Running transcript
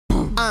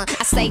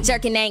I say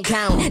jerkin ain't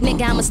count.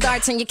 Nigga, I'm a star,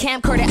 turn your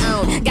camcorder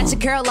on. Got your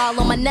girl all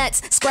on my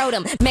nuts,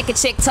 scrotum. Make a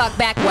chick talk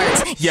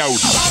backwards. Yo.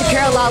 Got your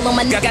girl all on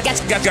my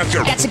nuts. Got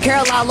your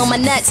girl all on my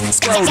nuts,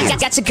 scrotum.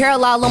 Got your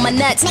girl all on my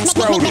nuts,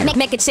 scrotum.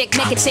 Make a chick,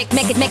 make it.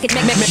 Jerkin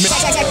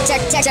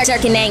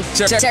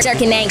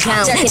ain't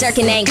count.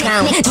 Jerkin ain't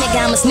count. Nigga,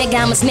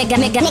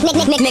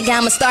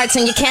 I'm a star,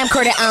 turn your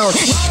camcorder on.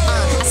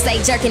 I say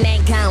jerkin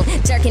ain't count.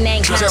 Jerkin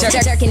ain't count.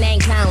 Jerkin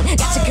ain't count.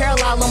 Got your girl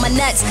all on my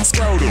nuts,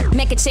 scrotum.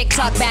 Make a chick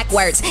talk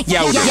backwards.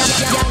 Yo. Young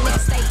nigga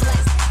stay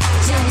blessed.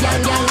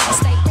 Young nigga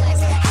stay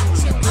blessed.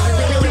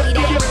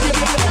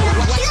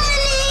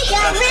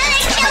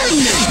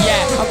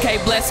 Yeah, okay,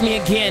 bless me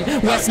again.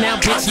 Wes Nyle,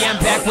 bitch, yeah, I'm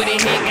back with a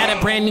hit. Got a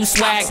brand new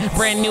swag,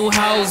 brand new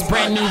hoes,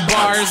 brand new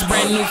bars,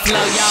 brand new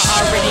flow. Y'all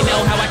already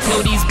know how I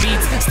kill these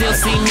beats. Still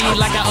see me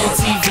like an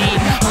OTV.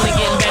 Only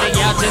getting better,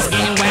 y'all just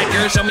getting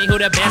whacker. Show me who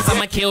the best,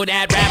 I'ma kill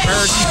that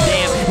rapper.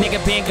 Damn, nigga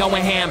been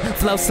going ham.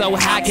 Flow so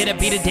high, get a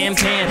beat a damn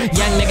tan.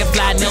 Young nigga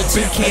fly, no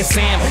toucan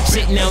Sam.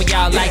 Shitting on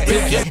y'all like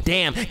Dookie.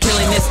 Damn,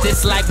 killing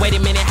this like, wait a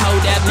minute,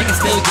 hold up. Nigga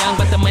still young,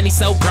 but the money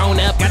so grown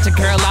up. Got your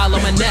girl all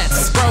on my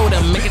nuts.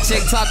 Scrotum, make a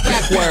chick talk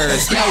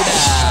backwards.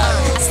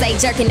 I say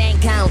jerkin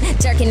ain't count.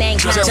 Jerkin ain't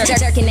count.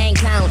 Jerkin ain't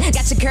count.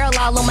 Got your girl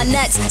all on my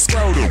nuts,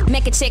 scrotum.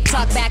 Make a chick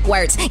talk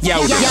backwards.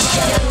 Yo. Young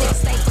nigga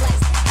stay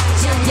blessed.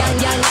 Young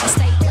nigga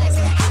stay blessed.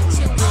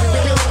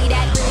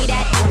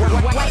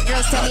 White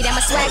girls tell me that my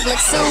swag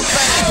looks super.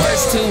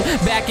 Verse 2,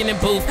 back in the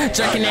booth.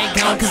 Jerkin ain't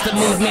gone cause the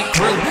movement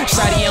grew.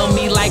 Shawty on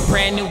me like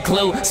brand new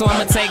glue. So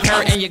I'ma take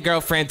her and your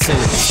girlfriend too.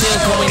 Still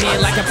going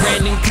in like a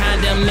brand new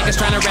condom. Niggas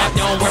tryna rap,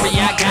 don't worry,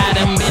 I got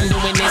them. Been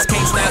doing this,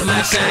 can't stop my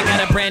shine.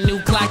 Got a brand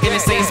new clock and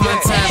it saves my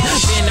time.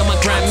 Been on my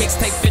grind,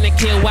 mixtape finna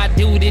kill. I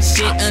do this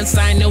shit,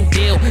 unsigned, no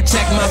deal.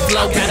 Check my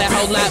flow, got a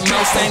whole lot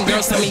more. Same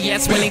girls tell me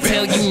yes when they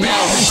tell you no.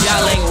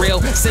 Y'all ain't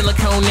real,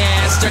 silicone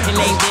ass. Jerkin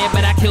ain't dead,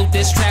 but I killed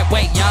this trap.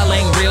 Wait, y'all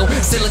ain't real,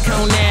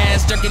 silicone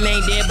ass. Jerkin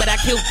ain't dead, but I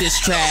killed this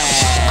track.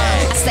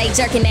 I say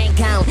jerkin ain't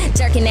count.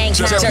 Jerkin ain't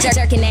count.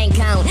 Jerkin ain't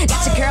count.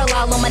 Got your girl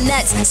all on my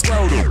nuts,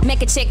 scrotum.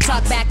 Make a chick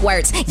talk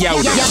backwards. Yo.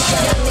 Young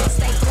nigga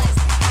stay blessed.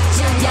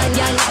 Young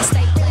nigga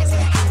stay blessed.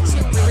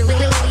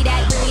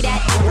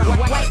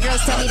 White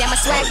girls tell me that my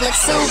swag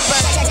looks super.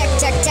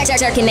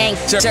 Jerkin ain't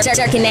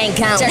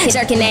count.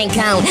 Jerkin ain't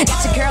count.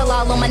 Got your girl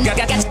all on my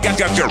nuts.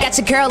 Got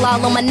your girl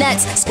all on my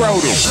nuts,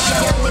 scrotum. Young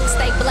nigga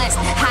stay blessed.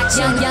 Hot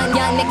young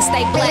nigga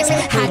stay blessed.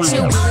 Hot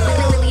you.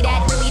 Really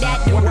that.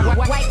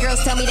 White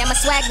girls tell me that my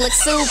swag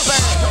looks super.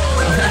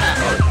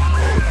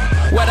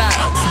 What up?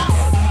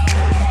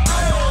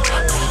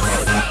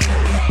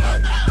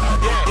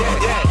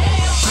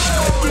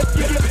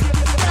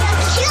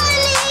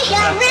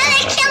 You're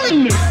really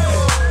killing me.